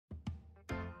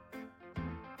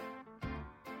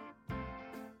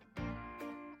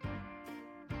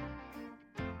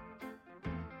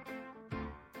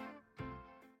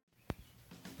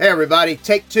Hey everybody,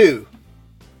 take two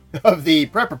of the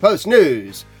Prepper Post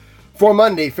News for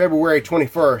Monday, February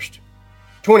 21st,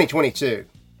 2022.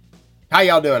 How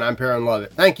y'all doing? I'm Perrin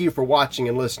Lovett. Thank you for watching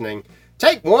and listening.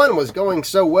 Take one was going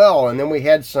so well, and then we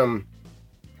had some,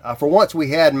 for once we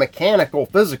had mechanical,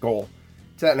 physical,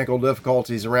 technical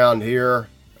difficulties around here.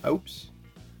 Oops,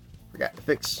 forgot to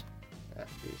fix that.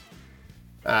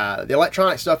 The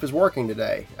electronic stuff is working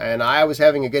today, and I was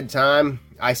having a good time.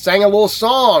 I sang a little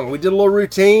song. We did a little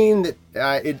routine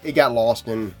that it got lost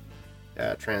in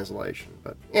translation.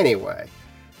 But anyway,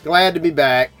 glad to be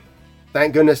back.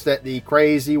 Thank goodness that the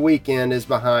crazy weekend is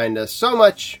behind us. So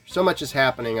much is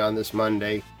happening on this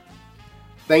Monday.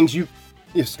 Things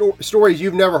stories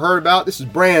you've never heard about. This is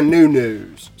brand new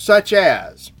news, such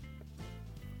as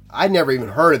I'd never even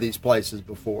heard of these places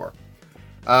before.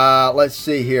 Let's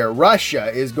see here.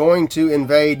 Russia is going to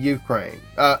invade Ukraine.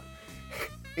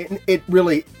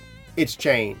 It's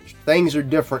changed. Things are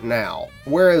different now.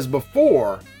 Whereas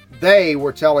before, they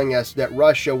were telling us that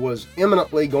Russia was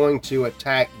imminently going to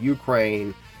attack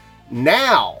Ukraine.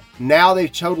 Now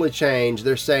they've totally changed.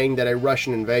 They're saying that a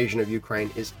Russian invasion of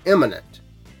Ukraine is imminent.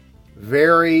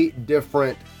 Very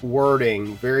different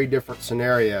wording, very different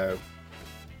scenario.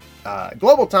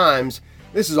 Global Times,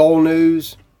 this is old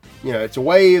news. You know, it's a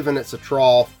wave and it's a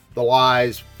trough. The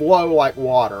lies flow like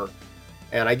water.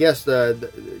 And I guess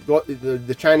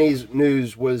the Chinese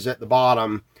news was at the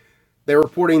bottom. They're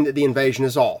reporting that the invasion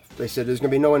is off. They said there's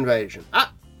going to be no invasion.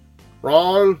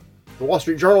 Wrong. The Wall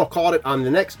Street Journal called it on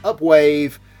the next up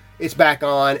wave. It's back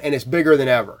on, and it's bigger than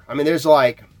ever. I mean, there's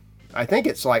I think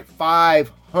it's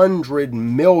 500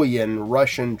 million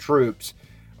Russian troops.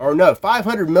 Or no,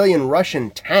 500 million Russian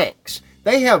tanks.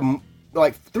 They have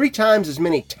 3 times as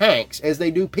many tanks as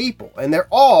they do people. And they're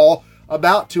all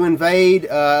about to invade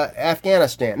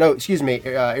Afghanistan. No, excuse me,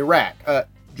 Iraq,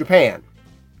 Japan.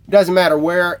 Doesn't matter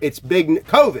where. It's big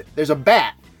COVID. There's a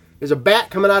bat. There's a bat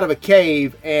coming out of a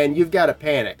cave, and you've got to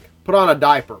panic. Put on a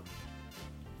diaper.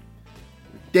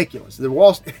 Ridiculous. The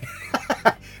Wall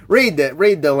read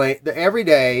the link. Every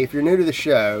day, if you're new to the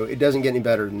show, it doesn't get any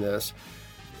better than this.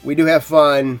 We do have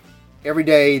fun. Every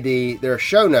day, there are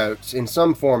show notes in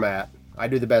some format. I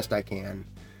do the best I can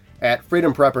at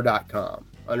freedomprepper.com.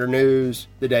 Under news,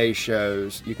 the day's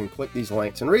shows, you can click these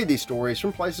links and read these stories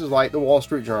from places like the Wall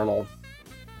Street Journal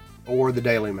or the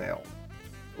Daily Mail.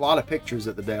 A lot of pictures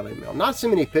at the Daily Mail. Not so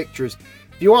many pictures.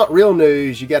 If you want real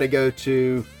news, you got to go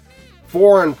to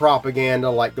foreign propaganda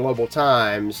like Global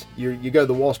Times. You go to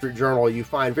the Wall Street Journal, you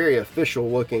find very official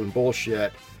looking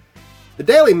bullshit. The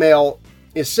Daily Mail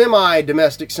is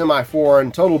semi-domestic,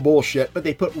 semi-foreign, total bullshit, but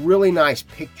they put really nice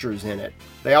pictures in it.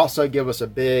 They also give us a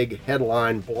big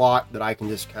headline block that I can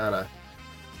just kind of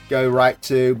go right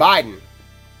to. Biden.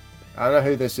 I don't know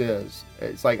who this is.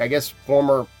 It's I guess,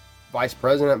 former Vice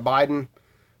President Biden.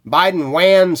 Biden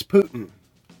whans Putin.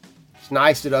 It's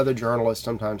nice that other journalists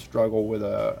sometimes struggle with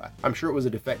I'm sure it was a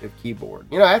defective keyboard.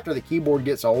 You know, after the keyboard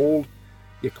gets old,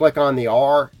 you click on the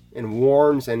R and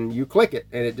warns, and you click it,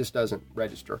 and it just doesn't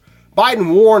register.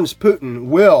 Biden warns Putin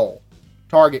will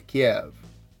target Kiev.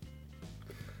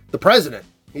 The president,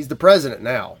 he's the president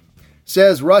now,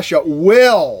 says Russia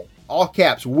will, all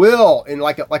caps, will, and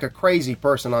like a crazy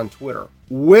person on Twitter,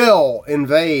 will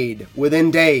invade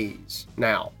within days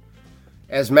now.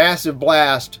 As massive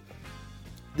blast,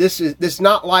 this is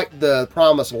not like the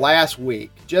promise last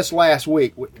week. Just last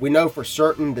week, we know for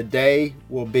certain the day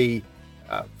will be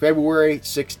February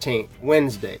 16th,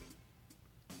 Wednesday.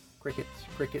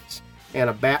 Crickets, and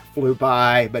a bat flew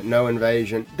by, but no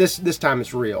invasion. This time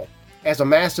it's real. As a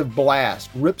massive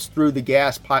blast rips through the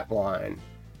gas pipeline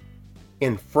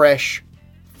in fresh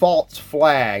false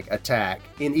flag attack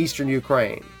in eastern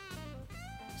Ukraine,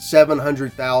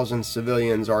 700,000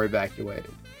 civilians are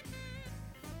evacuated.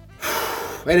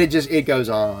 And it goes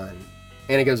on,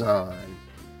 and it goes on.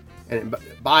 And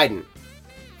Biden,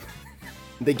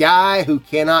 the guy who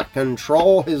cannot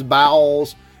control his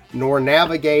bowels nor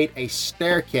navigate a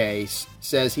staircase,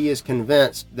 says he is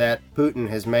convinced that Putin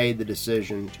has made the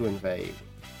decision to invade.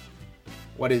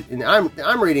 And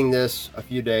I'm reading this a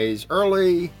few days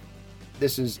early.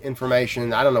 This is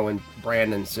information. I don't know when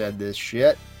Brandon said this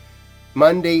shit.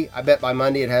 Monday, I bet by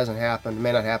Monday it hasn't happened. It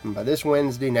may not happen by this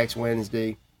Wednesday, next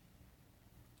Wednesday.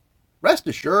 Rest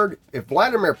assured, if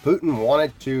Vladimir Putin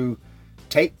wanted to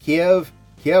take Kiev,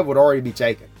 Kiev would already be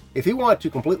taken. If he wanted to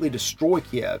completely destroy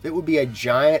Kiev, it would be a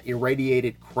giant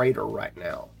irradiated crater right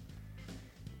now.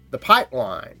 The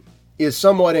pipeline is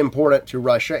somewhat important to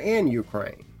Russia and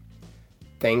Ukraine.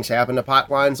 Things happen to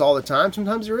pipelines all the time.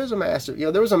 Sometimes there is a massive,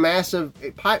 there was a massive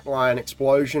pipeline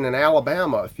explosion in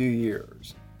Alabama a few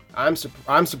years. I'm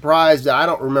surprised that I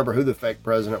don't remember who the fake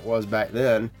president was back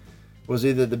then. It was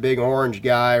either the big orange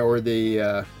guy or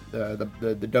the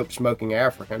dope smoking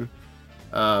African.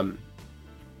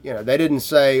 They didn't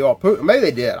say, "Oh, Putin." Maybe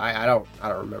they did. I don't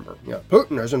remember.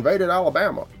 Putin has invaded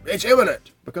Alabama. It's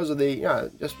imminent because of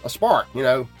just a spark.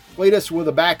 Cletus with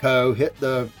a backhoe hit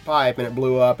the pipe and it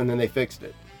blew up, and then they fixed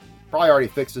it. Probably already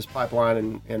fixed this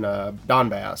pipeline in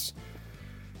Donbass,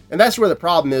 and that's where the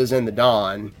problem is in the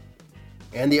Don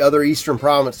and the other eastern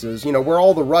provinces. Where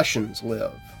all the Russians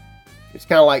live. It's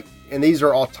kind of like, and these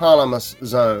are autonomous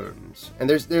zones. And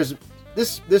there's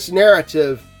this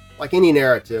narrative. Like any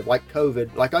narrative, like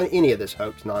COVID, like any of this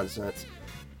hoax nonsense,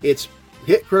 it's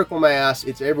hit critical mass.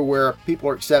 It's everywhere. People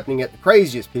are accepting it. The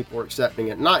craziest people are accepting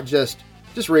it. Not just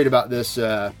read about this.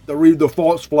 Read the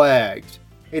false flags.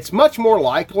 It's much more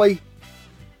likely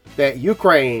that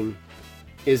Ukraine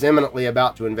is imminently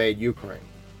about to invade Ukraine.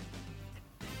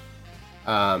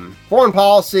 Foreign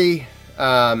policy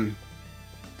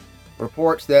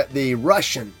reports that the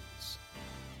Russians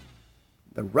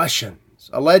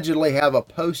allegedly have a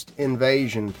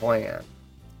post-invasion plan,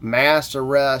 mass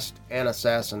arrest and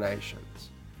assassinations.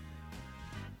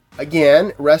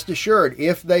 Again, rest assured,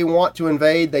 if they want to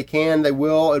invade, they can, they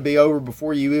will. It'll be over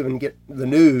before you even get the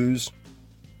news.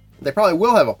 They probably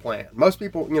will have a plan. Most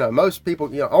people,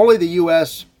 only the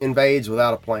U.S. invades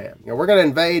without a plan. We're going to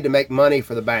invade to make money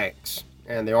for the banks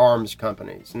and the arms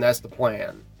companies, and that's the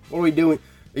plan. What are we doing?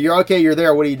 You're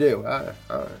there. What do you do?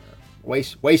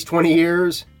 Waste 20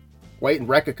 years? Wait and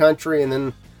wreck a country and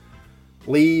then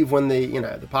leave when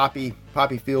the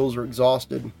poppy fields are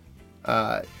exhausted.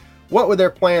 What would their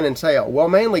plan entail? Well,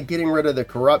 mainly getting rid of the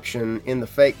corruption in the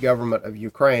fake government of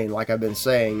Ukraine, like I've been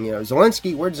saying.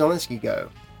 Zelensky, where'd Zelensky go?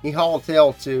 He hauled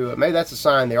tail to, maybe that's a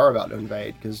sign they are about to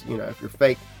invade, because,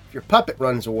 if your puppet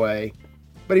runs away,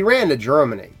 but he ran to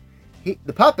Germany.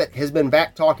 The puppet has been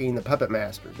back talking the puppet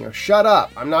masters. Shut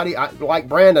up. Like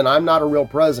Brandon, I'm not a real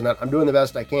president. I'm doing the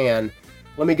best I can.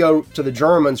 Let me go to the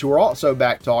Germans, who are also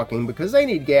back talking, because they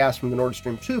need gas from the Nord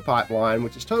Stream 2 pipeline,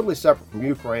 which is totally separate from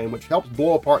Ukraine, which helps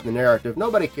blow apart the narrative.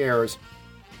 Nobody cares.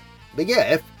 But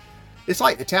yeah, it's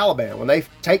like the Taliban. When they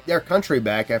take their country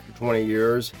back after 20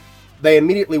 years, they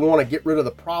immediately want to get rid of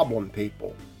the problem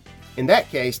people. In that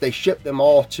case, they ship them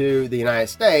all to the United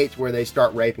States, where they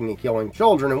start raping and killing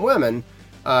children and women.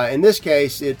 In this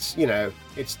case, it's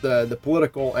the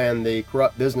political and the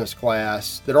corrupt business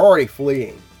class that are already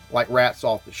fleeing like rats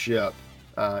off the ship.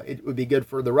 It would be good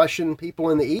for the Russian people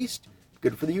in the East,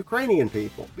 good for the Ukrainian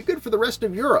people, be good for the rest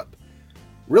of Europe.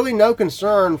 Really no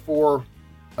concern for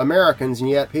Americans, and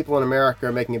yet people in America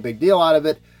are making a big deal out of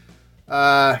it.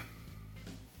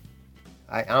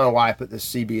 I don't know why I put this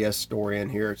CBS story in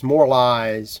here. It's more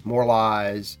lies.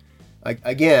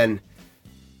 Again,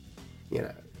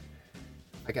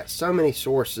 I got so many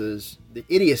sources. The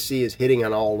idiocy is hitting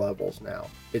on all levels now.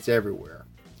 It's everywhere.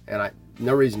 And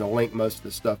no reason to link most of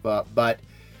this stuff up. But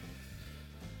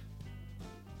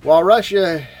while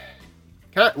Russia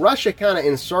kind of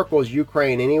encircles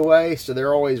Ukraine anyway, so there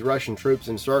are always Russian troops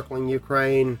encircling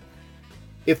Ukraine.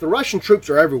 If the Russian troops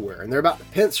are everywhere and they're about to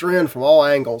pincer in from all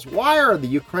angles, why are the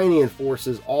Ukrainian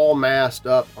forces all massed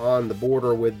up on the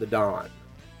border with the Don?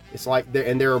 It's like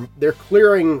they're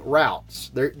clearing routes.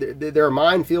 There are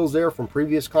minefields there from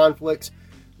previous conflicts.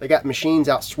 They got machines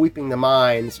out sweeping the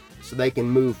mines so they can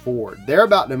move forward. They're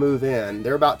about to move in.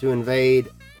 They're about to invade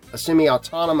a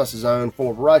semi-autonomous zone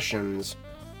full of Russians.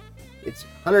 It's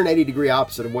 180-degree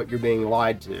opposite of what you're being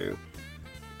lied to.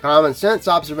 Common sense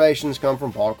observations come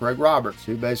from Paul Craig Roberts,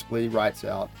 who basically writes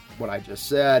out what I just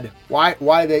said. Why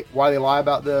they lie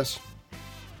about this?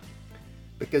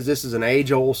 Because this is an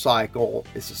age-old cycle.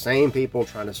 It's the same people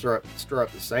trying to stir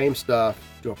up the same stuff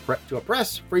to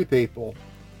oppress free people,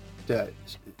 to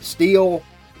steal,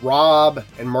 rob,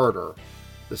 and murder.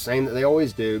 The same that they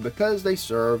always do, because they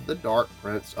serve the dark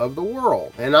prince of the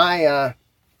world. And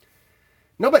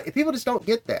people just don't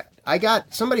get that.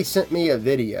 Somebody sent me a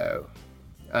video.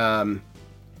 A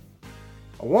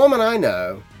woman I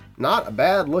know, not a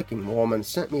bad-looking woman,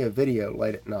 sent me a video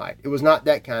late at night. It was not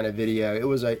that kind of video. It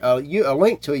was a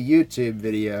link to a YouTube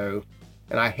video,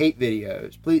 and I hate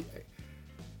videos. Please,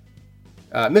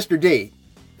 Mr. D,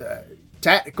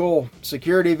 tactical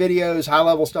security videos,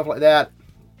 high-level stuff like that.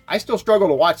 I still struggle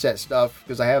to watch that stuff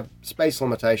because I have space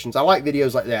limitations. I like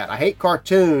videos like that. I hate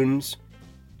cartoons,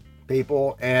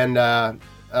 people, and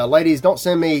ladies, don't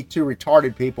send me two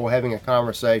retarded people having a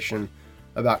conversation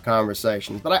about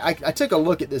conversations. But I took a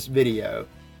look at this video.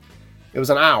 It was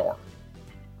an hour.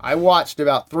 I watched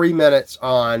about 3 minutes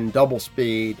on double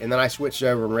speed, and then I switched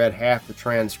over and read half the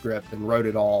transcript and wrote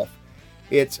it off.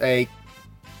 It's a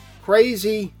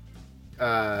crazy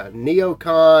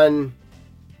neocon,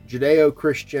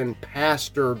 Judeo-Christian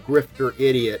pastor, grifter,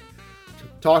 idiot,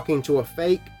 talking to a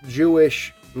fake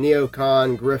Jewish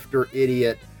neocon, grifter,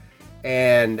 idiot,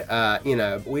 and,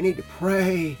 we need to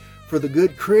pray for the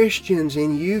good Christians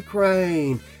in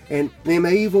Ukraine and them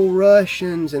evil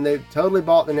Russians, and they've totally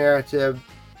bought the narrative,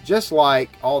 just like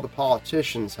all the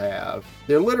politicians have.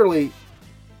 They're literally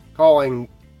calling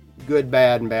good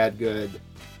bad and bad good.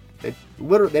 They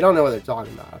don't know what they're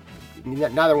talking about.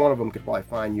 Neither one of them could probably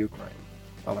find Ukraine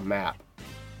on a map.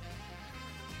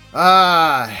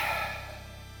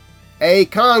 A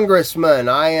congressman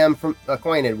I am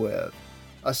acquainted with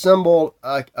assembled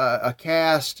a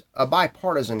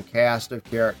bipartisan cast of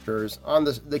characters on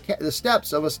the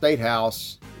steps of a state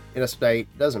house in a state.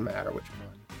 Doesn't matter which one.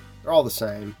 They're all the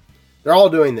same. They're all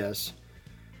doing this.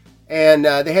 And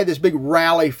they had this big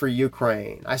rally for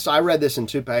Ukraine. I read this in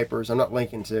 2 papers. I'm not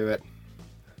linking to it.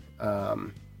 I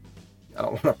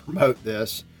don't want to promote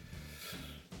this.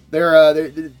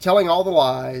 They're telling all the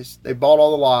lies. They bought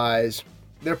all the lies.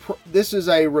 This is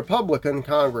a Republican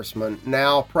congressman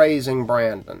now praising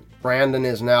Brandon. Brandon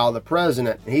is now the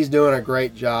president. He's doing a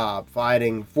great job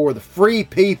fighting for the free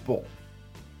people.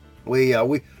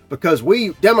 Because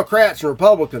we Democrats and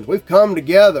Republicans, we've come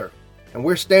together. And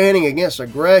we're standing against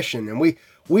aggression, and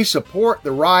we support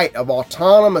the right of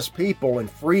autonomous people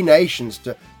and free nations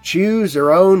to choose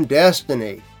their own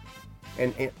destiny,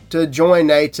 and to join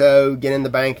NATO, get in the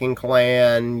banking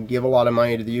clan, give a lot of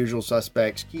money to the usual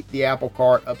suspects, keep the apple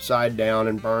cart upside down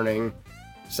and burning,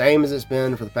 same as it's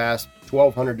been for the past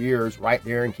 1,200 years right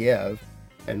there in Kiev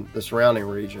and the surrounding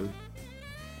region.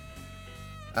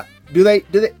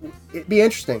 It'd be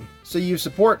interesting. So you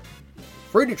support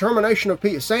free determination of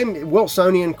people, same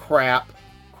Wilsonian crap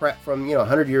from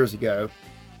 100 years ago.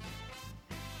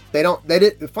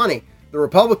 Funny, the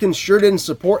Republicans sure didn't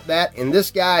support that in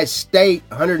this guy's state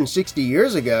 160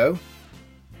 years ago.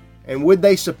 And would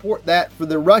they support that for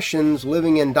the Russians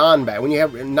living in Donbass? When you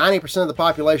have 90% of the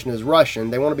population is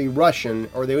Russian, they want to be Russian,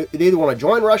 or they either want to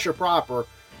join Russia proper,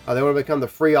 or they want to become the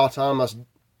free autonomous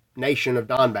nation of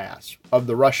Donbass, of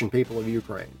the Russian people of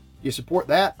Ukraine. You support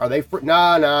that? Are they free?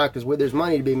 Nah, because there's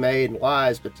money to be made and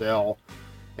lies to tell,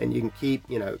 and you can keep,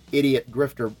 idiot,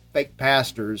 grifter, fake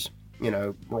pastors,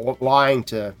 lying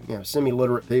to,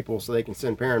 semi-literate people so they can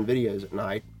send parent videos at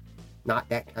night. Not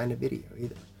that kind of video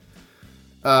either.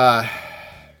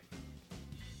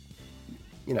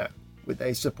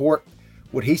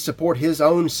 Would he support his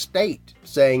own state,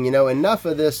 saying, enough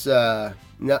of this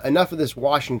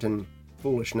Washington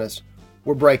foolishness?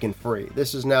 We're breaking free.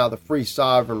 This is now the free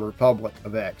sovereign republic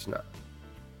of X now.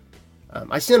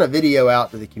 I sent a video out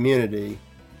to the community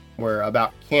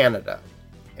about Canada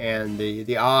and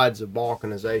the odds of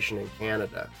balkanization in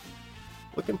Canada.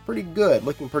 Looking pretty good,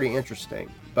 looking pretty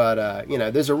interesting. But,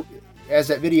 as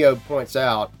that video points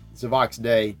out, it's a Vox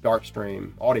Day dark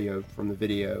stream audio from the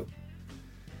video.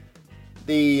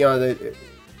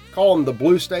 Call them the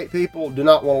blue state people, do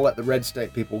not want to let the red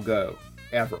state people go,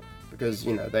 ever. Because,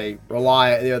 they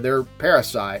rely, they're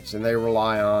parasites, and they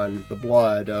rely on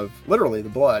literally the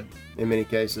blood, in many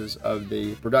cases, of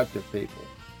the productive people.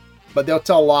 But they'll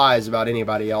tell lies about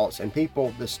anybody else, and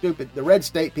the red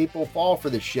state people fall for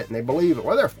this shit, and they believe it.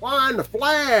 Well, they're flying the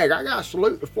flag. I gotta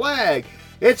salute the flag.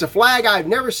 It's a flag I've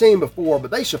never seen before, but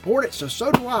they support it,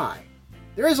 so do I.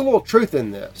 There is a little truth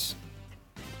in this.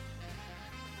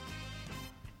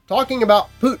 Talking about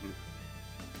Putin.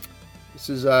 This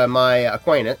is my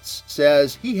acquaintance,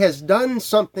 says he has done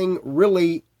something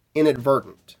really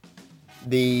inadvertent.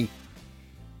 The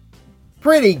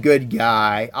pretty good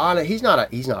guy, he's not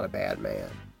a bad man,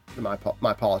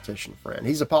 my politician friend.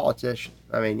 He's a politician.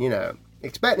 I mean,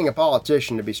 expecting a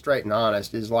politician to be straight and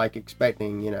honest is like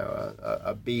expecting,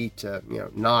 a bee to,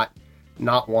 not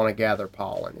want to gather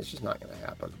pollen. It's just not going to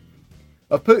happen.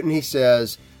 Of Putin, he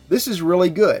says, this is really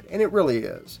good, and it really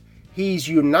is. He's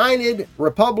united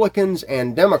Republicans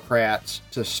and Democrats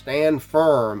to stand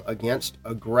firm against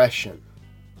aggression.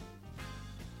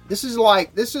 This is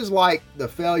like the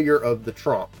failure of the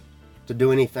Trump to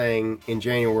do anything in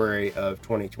January of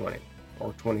 2020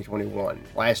 or 2021,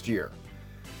 last year.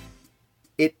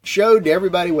 It showed to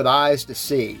everybody with eyes to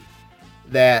see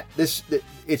that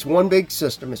it's one big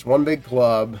system, it's one big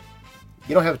club.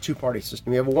 You don't have a two-party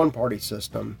system, you have a one-party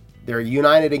system. They're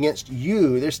united against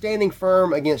you. They're standing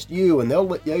firm against you, and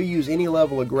they'll use any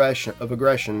level of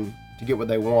aggression to get what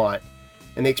they want,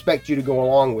 and they expect you to go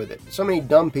along with it. So many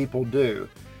dumb people do.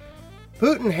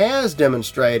 Putin has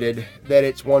demonstrated that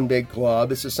it's one big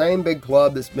club. It's the same big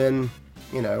club that's been,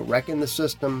 wrecking the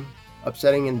system,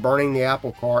 upsetting and burning the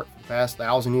apple cart for the past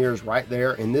 1,000 years right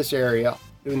there in this area,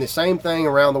 doing the same thing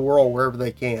around the world wherever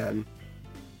they can.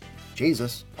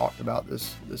 Jesus talked about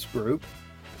this group.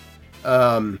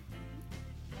 And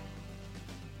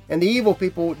the evil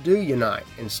people do unite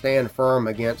and stand firm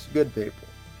against good people.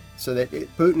 So that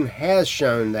Putin has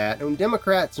shown that, and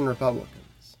Democrats and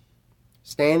Republicans,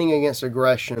 standing against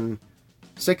aggression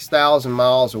 6,000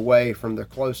 miles away from the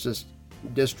closest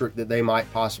district that they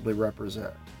might possibly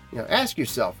represent. Ask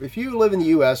yourself, if you live in the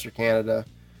U.S. or Canada,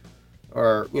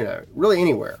 or, really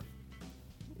anywhere,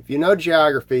 if you know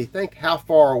geography, think how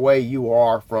far away you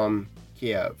are from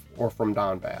Kiev, or from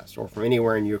Donbass, or from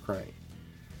anywhere in Ukraine.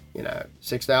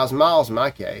 6,000 miles in my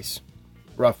case,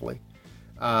 roughly.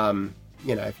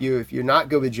 If you're not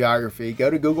good with geography, go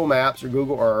to Google Maps or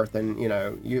Google Earth, and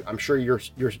I'm sure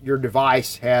your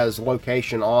device has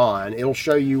location on. It'll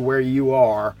show you where you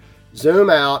are. Zoom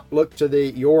out, look to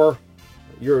your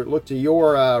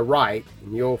right,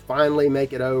 and you'll finally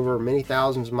make it over many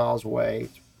thousands of miles away.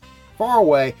 It's far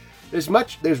away. There's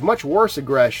much worse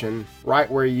aggression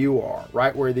right where you are,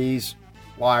 right where these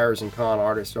liars and con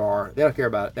artists are. They don't care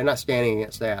about it. They're not standing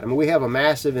against that. I mean, we have a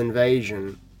massive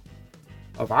invasion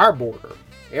of our border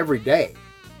every day.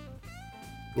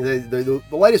 The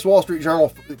latest Wall Street Journal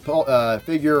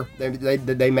figure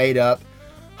they made up,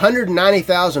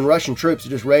 190,000 Russian troops are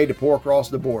just ready to pour across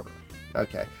the border.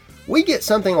 Okay. We get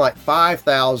something like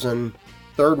 5,000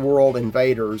 third world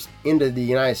invaders into the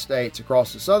United States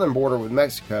across the southern border with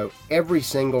Mexico every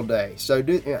single day. So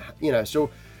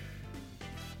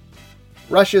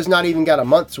Russia's not even got a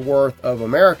month's worth of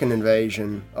American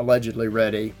invasion allegedly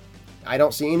ready. I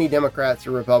don't see any Democrats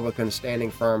or Republicans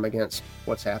standing firm against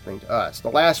what's happening to us.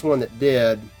 The last one that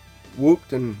did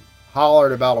whooped and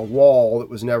hollered about a wall that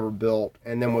was never built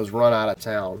and then was run out of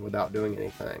town without doing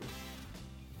anything.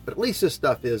 But at least this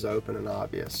stuff is open and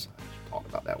obvious. I talk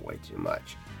about that way too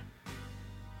much.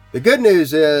 The good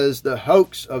news is the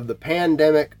hoax of the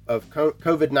pandemic of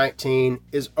COVID-19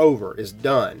 is over, is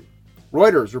done.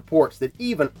 Reuters reports that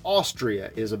even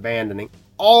Austria is abandoning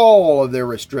all of their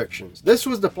restrictions. This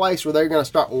was the place where they're going to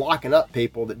start locking up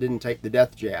people that didn't take the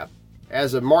death jab.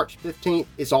 As of March 15th,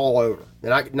 it's all over.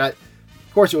 Of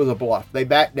course, it was a bluff. They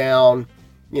backed down.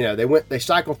 They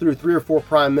cycled through 3 or 4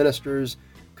 prime ministers.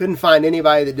 Couldn't find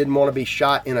anybody that didn't want to be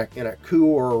shot in a coup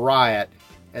or a riot,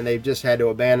 and they've just had to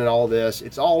abandon all this.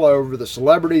 It's all over. The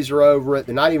celebrities are over it.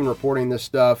 They're not even reporting this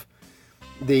stuff.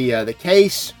 The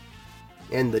case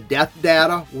and the death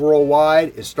data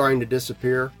worldwide is starting to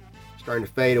disappear, starting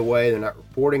to fade away. They're not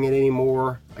reporting it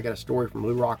anymore. I got a story from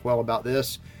Lou Rockwell about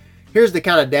this. Here's the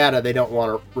kind of data they don't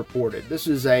want reported. This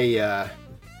is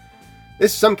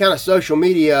some kind of social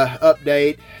media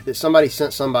update that somebody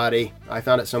sent somebody. I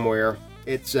found it somewhere.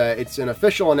 It's an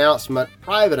official announcement,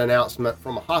 private announcement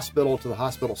from a hospital to the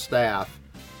hospital staff.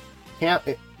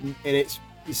 And it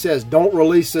says, don't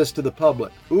release this to the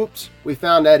public. Oops, we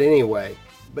found that anyway.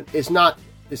 But it's not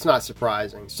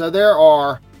surprising. So there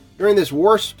are, during this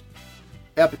worst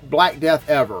Black Death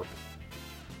ever,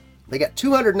 they got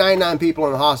 299 people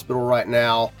in the hospital right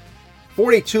now,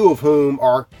 42 of whom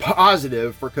are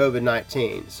positive for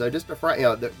COVID-19. So just the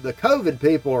COVID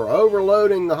people are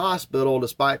overloading the hospital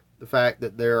despite the fact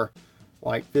that they're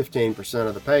like 15%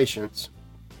 of the patients.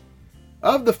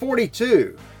 Of the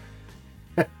 42,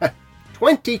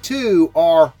 22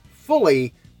 are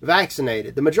fully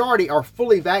vaccinated. The majority are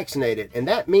fully vaccinated, and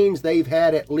that means they've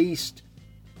had at least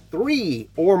 3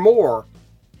 or more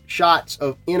shots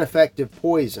of ineffective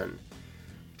poison.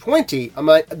 20,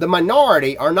 the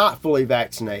minority, are not fully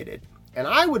vaccinated. And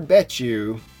I would bet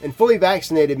you, and fully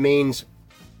vaccinated means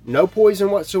no poison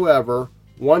whatsoever,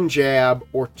 1 jab,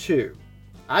 or 2.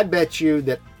 I'd bet you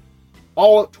that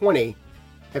all 20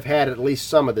 have had at least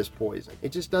some of this poison.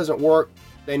 It just doesn't work.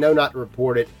 They know not to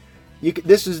report it.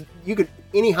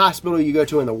 Any hospital you go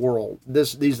to in the world,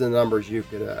 these are the numbers you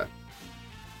could,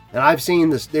 and I've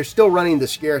seen this, they're still running the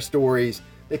scare stories.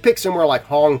 They pick somewhere like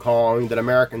Hong Kong that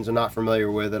Americans are not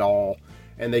familiar with at all,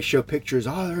 and they show pictures.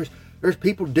 Oh, there's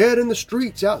people dead in the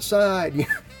streets outside.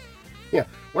 Yeah,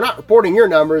 we're not reporting your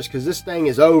numbers because this thing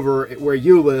is over at where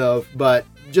you live, but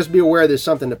just be aware there's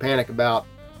something to panic about,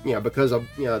 because of,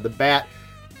 the bat.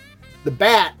 The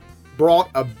bat brought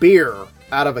a beer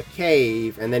out of a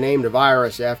cave, and they named a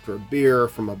virus after a beer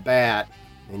from a bat,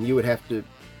 and you would have to,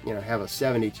 have a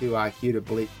 72 IQ to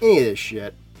believe any of this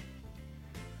shit.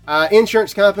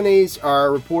 Insurance companies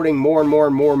are reporting more and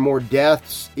more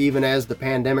deaths even as the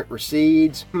pandemic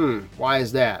recedes. Why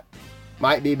is that?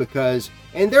 Might be because,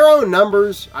 in their own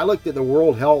numbers, I looked at the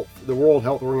World Health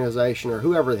Organization, or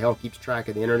whoever the hell keeps track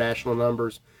of the international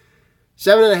numbers.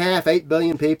 7.5, 8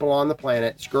 billion people on the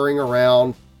planet scurrying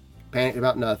around, panicked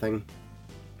about nothing.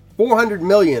 400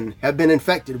 million have been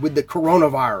infected with the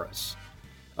coronavirus.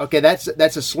 Okay, that's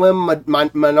a slim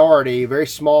minority, very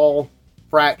small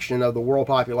fraction of the world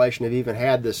population have even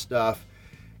had this stuff.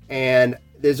 And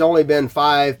there's only been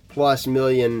 5+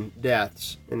 million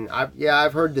deaths. And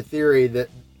I've heard the theory that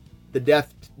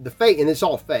the fake, and it's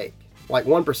all fake. Like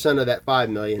 1% of that 5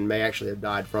 million may actually have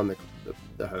died from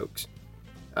the hoax.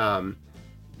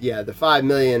 The 5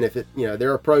 million, if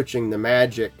they're approaching the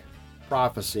magic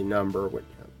prophecy number when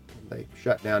they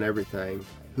shut down everything,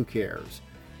 who cares?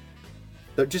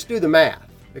 So just do the math.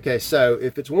 Okay, so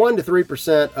if it's 1 to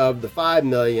 3% of the 5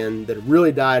 million that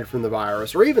really died from the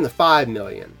virus, or even the 5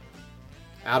 million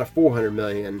out of 400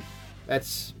 million,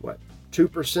 that's what,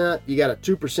 2%? You got a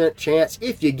 2% chance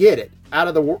if you get it. Out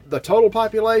of the total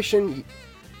population,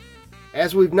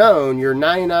 as we've known, you're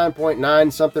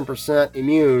 99.9 something percent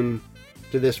immune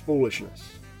to this foolishness.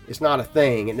 It's not a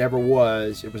thing. It never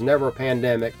was. It was never a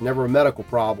pandemic, never a medical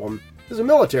problem. It was a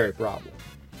military problem.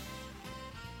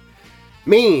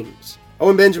 Memes.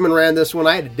 Owen Benjamin ran this one.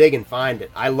 I had to dig and find it.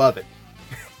 I love it.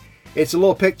 It's a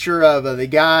little picture of the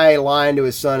guy lying to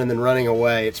his son and then running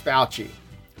away. It's Fauci.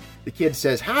 The kid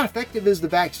says, "How effective is the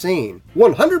vaccine?"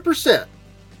 100%.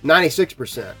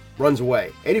 96%. Runs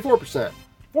away. 84%.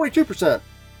 42%.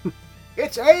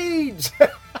 It's AIDS.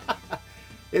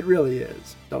 It really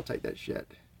is. Don't take that shit.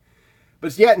 But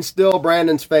it's yet and still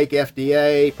Brandon's fake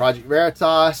FDA, Project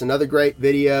Veritas, another great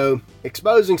video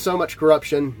exposing so much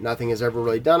corruption. Nothing is ever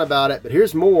really done about it. But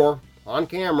here's more on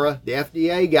camera. The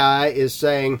FDA guy is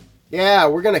saying, yeah,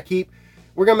 we're going to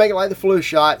make it like the flu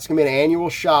shot. It's going to be an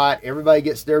annual shot. Everybody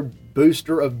gets their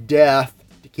booster of death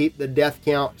to keep the death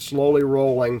count slowly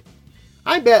rolling.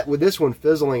 I bet with this one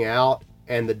fizzling out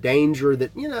and the danger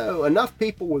that, enough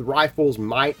people with rifles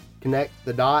might connect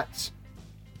the dots,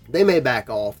 they may back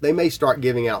off. They may start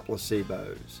giving out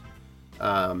placebos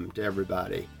to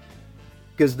everybody.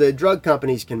 Because the drug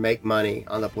companies can make money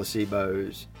on the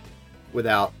placebos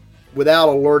without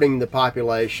alerting the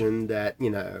population that,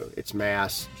 it's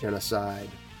mass genocide.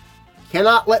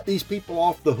 Cannot let these people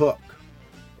off the hook.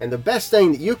 And the best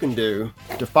thing that you can do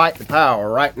to fight the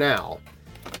power right now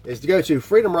is to go to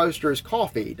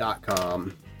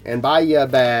freedomroasterscoffee.com and buy you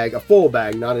a full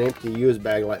bag, not an empty used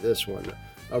bag like this one,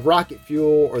 of Rocket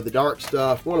Fuel or the dark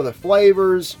stuff, one of the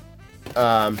flavors.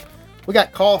 We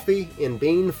got coffee in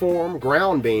bean form,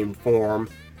 ground bean form.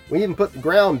 We even put the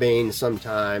ground beans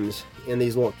sometimes in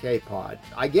these little K-pods.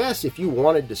 I guess if you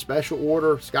wanted to special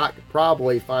order, Scott could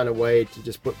probably find a way to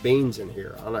just put beans in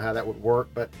here. I don't know how that would work,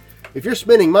 but if you're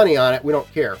spending money on it, we don't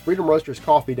care.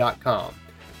 freedomroasterscoffee.com.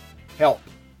 Help.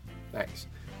 Thanks.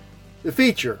 The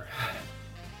feature.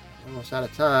 Almost out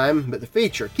of time, but the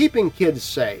feature, keeping kids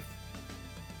safe.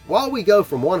 While we go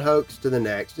from one hoax to the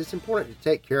next, it's important to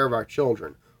take care of our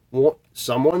children. Won't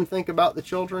someone think about the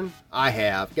children? I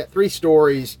have. Got 3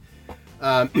 stories.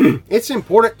 It's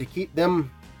important to keep the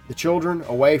children,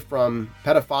 away from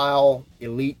pedophile,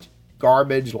 elite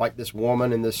garbage like this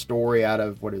woman in this story out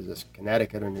of,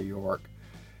 Connecticut or New York.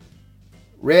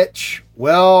 Rich,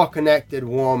 well-connected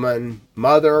woman,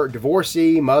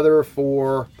 divorcee mother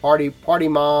for party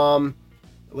mom,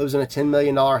 lives in a $10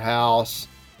 million house,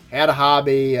 had a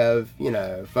hobby of,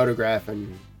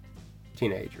 photographing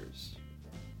teenagers.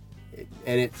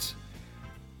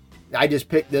 I just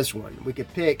picked this one. We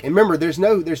could pick, and remember, there's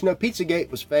no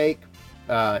Pizzagate was fake.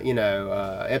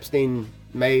 Epstein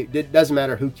doesn't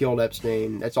matter who killed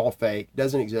Epstein. That's all fake.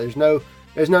 Doesn't exist.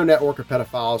 There's no network of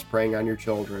pedophiles preying on your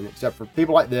children, except for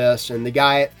people like this and the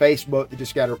guy at Facebook that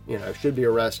just got, should be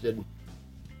arrested.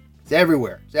 It's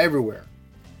everywhere. It's everywhere.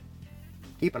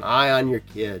 Keep an eye on your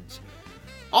kids.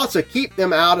 Also, keep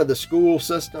them out of the school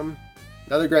system.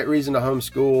 Another great reason to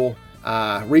homeschool.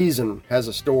 Reason has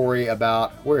a story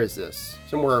about, where is this?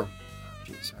 Somewhere,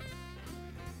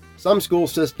 some school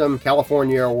system,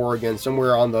 California or Oregon,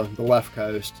 somewhere on the left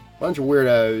coast. Bunch of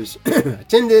weirdos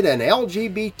attended an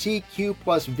LGBTQ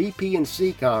plus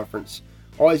VP&C conference.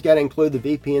 Always got to include the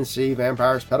VP&C,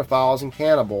 vampires, pedophiles, and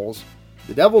cannibals.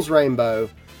 The Devil's Rainbow.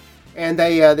 And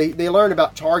they learned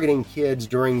about targeting kids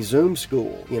during Zoom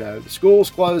school. The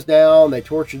schools closed down. They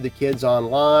tortured the kids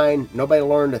online. Nobody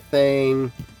learned a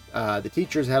thing. The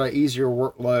teachers had an easier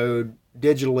workload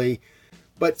digitally.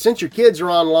 But since your kids are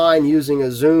online using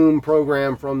a Zoom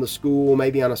program from the school,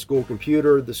 maybe on a school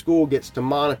computer, the school gets to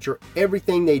monitor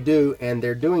everything they do, and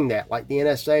they're doing that. Like the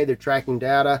NSA, they're tracking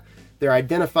data. They're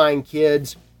identifying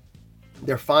kids.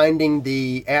 They're finding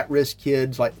the at-risk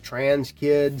kids, like the trans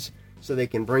kids, so they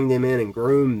can bring them in and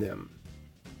groom them.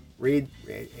 There's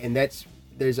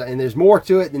more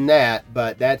to it than that,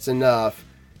 but that's enough.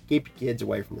 Keep your kids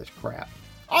away from this crap.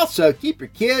 Also, keep your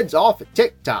kids off of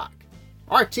TikTok.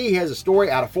 RT has a story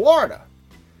out of Florida.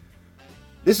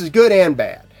 This is good and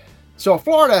bad. So a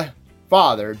Florida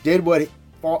father did what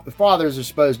fathers are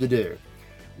supposed to do.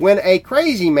 When a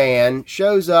crazy man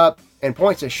shows up and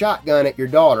points a shotgun at your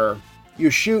daughter, you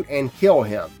shoot and kill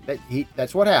him.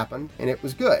 That's what happened, and it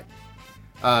was good.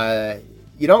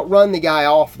 You don't run the guy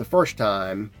off the first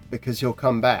time because he'll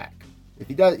come back. If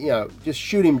he does, just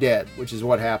shoot him dead, which is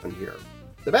what happened here.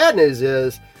 The bad news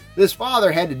is this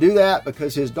father had to do that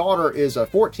because his daughter is a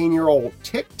 14-year-old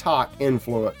TikTok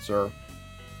influencer,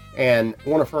 and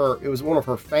it was one of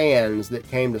her fans that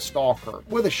came to stalk her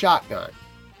with a shotgun.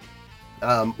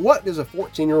 What does a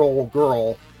 14-year-old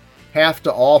girl have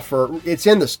to offer? It's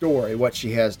in the story what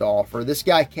she has to offer. This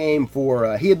guy came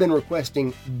for, he had been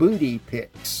requesting booty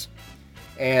pics.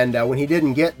 And when he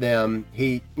didn't get them,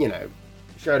 he,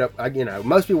 showed up,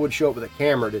 most people would show up with a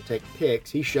camera to take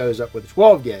pics. He shows up with a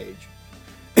 12 gauge.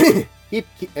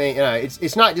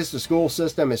 It's not just the school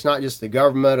system. It's not just the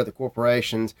government or the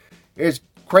corporations. There's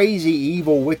crazy,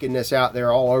 evil wickedness out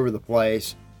there all over the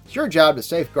place. It's your job to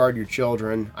safeguard your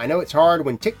children. I know it's hard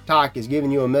when TikTok is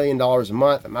giving you $1 million a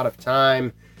month. I'm out of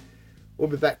time. We'll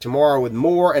be back tomorrow with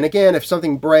more. And again, if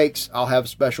something breaks, I'll have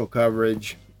special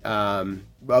coverage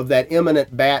of that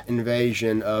imminent bat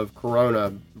invasion of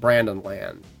Corona Brandon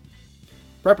land.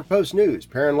 Prepper Post News,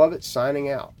 Perrin Lovett signing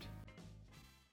out.